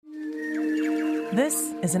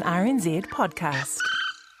This is an RNZ podcast.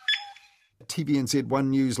 TVNZ One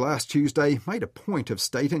News last Tuesday made a point of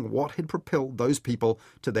stating what had propelled those people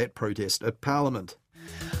to that protest at Parliament.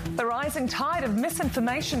 The rising tide of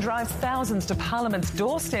misinformation drives thousands to Parliament's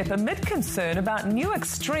doorstep amid concern about new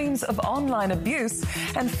extremes of online abuse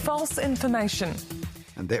and false information.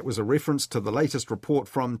 And that was a reference to the latest report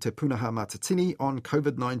from Te Pūnaha Matatini on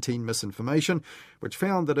COVID-19 misinformation, which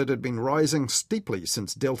found that it had been rising steeply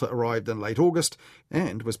since Delta arrived in late August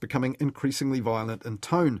and was becoming increasingly violent in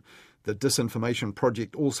tone. The Disinformation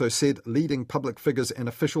Project also said leading public figures and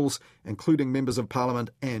officials, including members of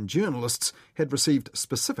Parliament and journalists, had received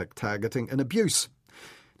specific targeting and abuse.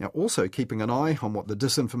 Now, also keeping an eye on what the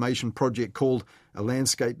Disinformation Project called a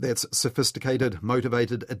landscape that's sophisticated,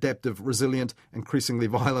 motivated, adaptive, resilient, increasingly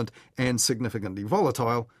violent and significantly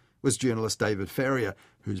volatile, was journalist David Farrier,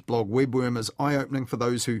 whose blog Webworm is eye-opening for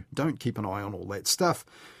those who don't keep an eye on all that stuff.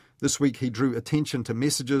 This week he drew attention to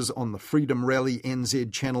messages on the Freedom Rally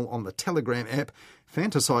NZ channel on the Telegram app,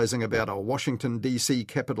 fantasising about a Washington DC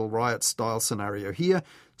Capitol riot-style scenario here,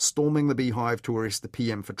 storming the Beehive to arrest the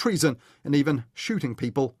PM for treason, and even shooting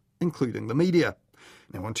people, including the media.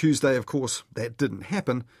 Now on Tuesday, of course, that didn't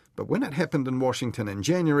happen, but when it happened in Washington in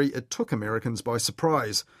January, it took Americans by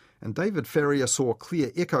surprise. And David Farrier saw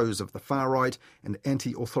clear echoes of the far-right and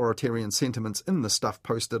anti-authoritarian sentiments in the stuff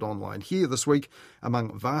posted online here this week,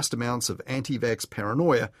 among vast amounts of anti-vax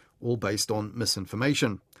paranoia, all based on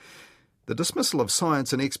misinformation. The dismissal of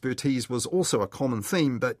science and expertise was also a common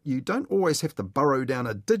theme, but you don't always have to burrow down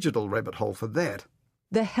a digital rabbit hole for that.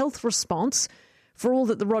 The health response, for all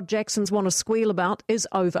that the Rod Jacksons want to squeal about, is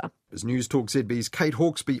over. As News Talk ZB's Kate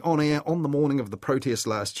Hawkesby on air on the morning of the protest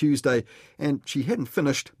last Tuesday, and she hadn't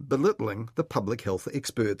finished belittling the public health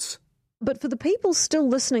experts. But for the people still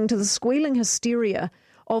listening to the squealing hysteria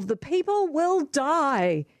of the people will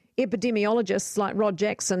die epidemiologists like Rod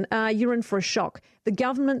Jackson, you're in for a shock. The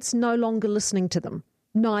government's no longer listening to them.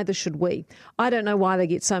 Neither should we. I don't know why they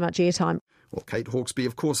get so much airtime. Well, Kate Hawkesby,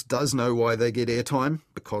 of course, does know why they get airtime,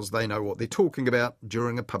 because they know what they're talking about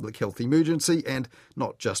during a public health emergency and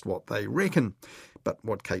not just what they reckon. But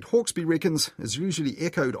what Kate Hawkesby reckons is usually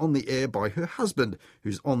echoed on the air by her husband,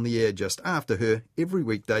 who's on the air just after her every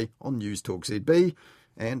weekday on News Talk ZB,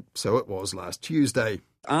 and so it was last Tuesday.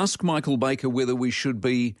 Ask Michael Baker whether we should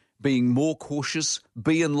be being more cautious,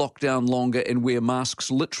 be in lockdown longer and wear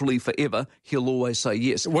masks literally forever. He'll always say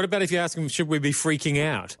yes. What about if you ask him, should we be freaking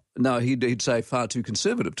out? No, he'd say far too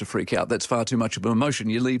conservative to freak out. That's far too much of an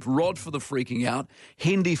emotion. You leave Rod for the freaking out,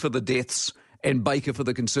 Hendy for the deaths, and Baker for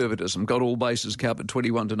the conservatism. Got all bases covered,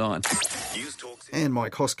 21-9. And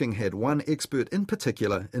Mike Hosking had one expert in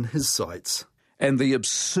particular in his sights. And the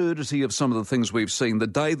absurdity of some of the things we've seen. The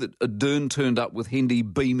day that Ardern turned up with Hendy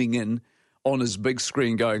beaming in on his big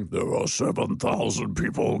screen going, there are 7,000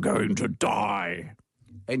 people going to die.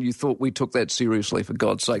 And you thought we took that seriously, for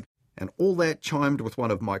God's sake. And all that chimed with one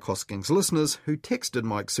of Mike Hosking's listeners who texted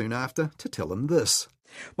Mike soon after to tell him this.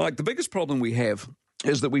 Mike, the biggest problem we have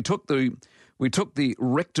is that we took the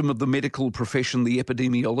rectum of the medical profession, the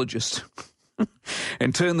epidemiologist,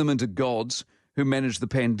 and turned them into gods who manage the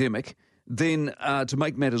pandemic. Then, to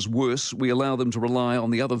make matters worse, we allow them to rely on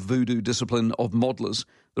the other voodoo discipline of modelers,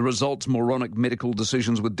 the results moronic medical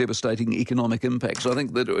decisions with devastating economic impacts. I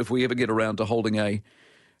think that if we ever get around to holding a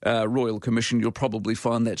Royal Commission, you'll probably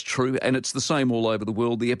find that's true. And it's the same all over the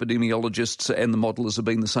world. The epidemiologists and the modelers have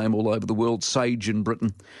been the same all over the world. Sage in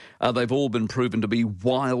Britain. They've all been proven to be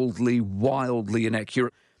wildly, wildly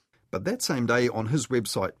inaccurate. But that same day on his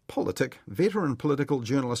website, Politic, veteran political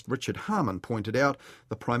journalist Richard Harman pointed out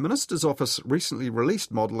the Prime Minister's office recently released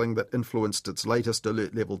modelling that influenced its latest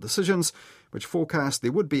alert level decisions, which forecast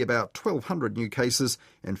there would be about 1,200 new cases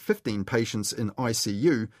and 15 patients in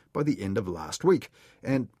ICU by the end of last week.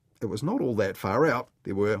 And it was not all that far out.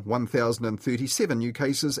 There were 1,037 new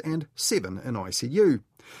cases and 7 in ICU.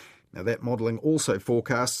 Now, that modelling also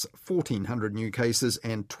forecasts 1,400 new cases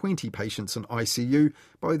and 20 patients in ICU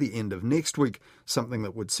by the end of next week, something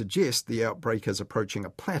that would suggest the outbreak is approaching a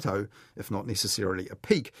plateau, if not necessarily a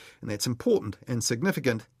peak. And that's important and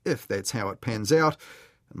significant if that's how it pans out.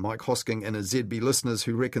 And Mike Hosking and his ZB listeners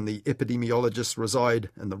who reckon the epidemiologists reside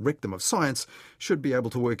in the rectum of science should be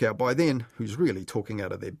able to work out by then who's really talking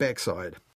out of their backside.